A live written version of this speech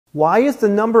Why is the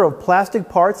number of plastic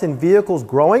parts in vehicles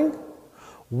growing?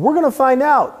 We're going to find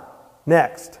out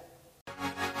next.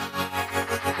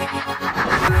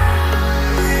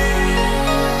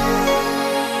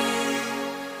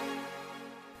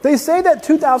 They say that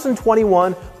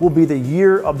 2021 will be the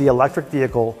year of the electric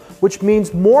vehicle, which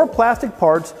means more plastic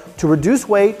parts to reduce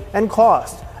weight and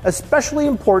cost, especially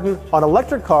important on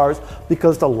electric cars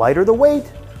because the lighter the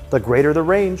weight, the greater the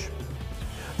range.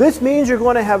 This means you're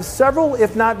going to have several,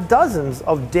 if not dozens,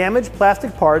 of damaged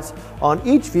plastic parts on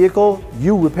each vehicle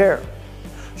you repair.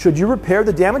 Should you repair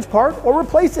the damaged part or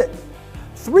replace it?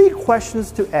 3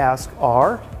 questions to ask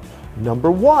are: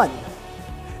 number 1,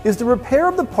 is the repair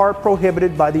of the part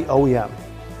prohibited by the OEM?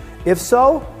 If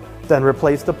so, then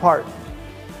replace the part.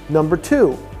 Number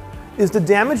 2, is the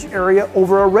damaged area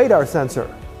over a radar sensor?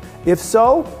 If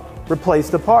so, replace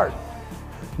the part.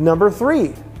 Number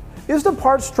 3, is the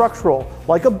part structural,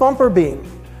 like a bumper beam?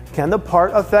 Can the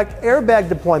part affect airbag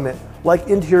deployment, like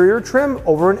interior trim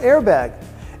over an airbag?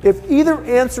 If either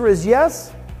answer is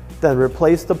yes, then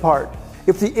replace the part.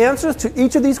 If the answers to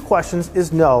each of these questions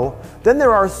is no, then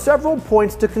there are several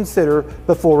points to consider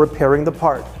before repairing the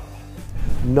part.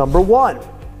 Number 1,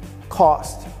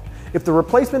 cost. If the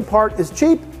replacement part is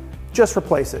cheap, just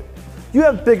replace it. You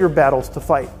have bigger battles to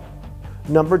fight.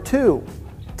 Number 2,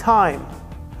 time.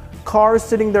 Cars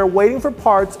sitting there waiting for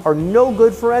parts are no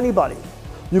good for anybody.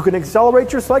 You can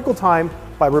accelerate your cycle time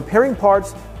by repairing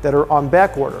parts that are on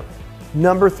back order.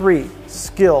 Number 3,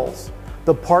 skills.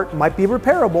 The part might be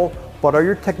repairable, but are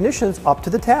your technicians up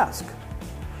to the task?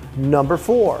 Number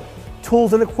 4,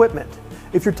 tools and equipment.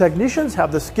 If your technicians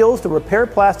have the skills to repair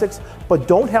plastics but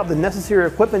don't have the necessary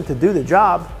equipment to do the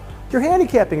job, you're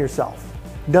handicapping yourself.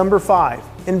 Number 5,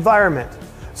 environment.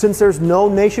 Since there's no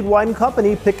nationwide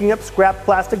company picking up scrap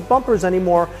plastic bumpers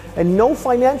anymore and no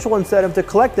financial incentive to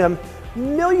collect them,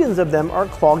 millions of them are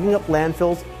clogging up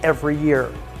landfills every year.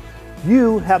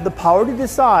 You have the power to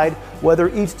decide whether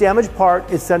each damaged part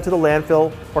is sent to the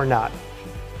landfill or not.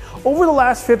 Over the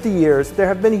last 50 years, there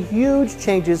have been huge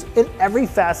changes in every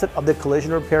facet of the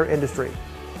collision repair industry.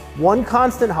 One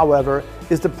constant, however,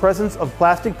 is the presence of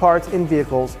plastic parts in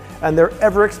vehicles and their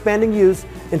ever-expanding use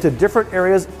into different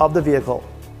areas of the vehicle.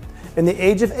 In the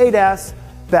age of ADAS,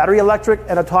 battery electric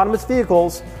and autonomous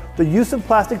vehicles, the use of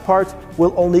plastic parts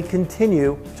will only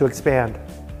continue to expand.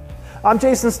 I'm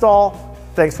Jason Stahl.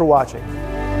 Thanks for watching.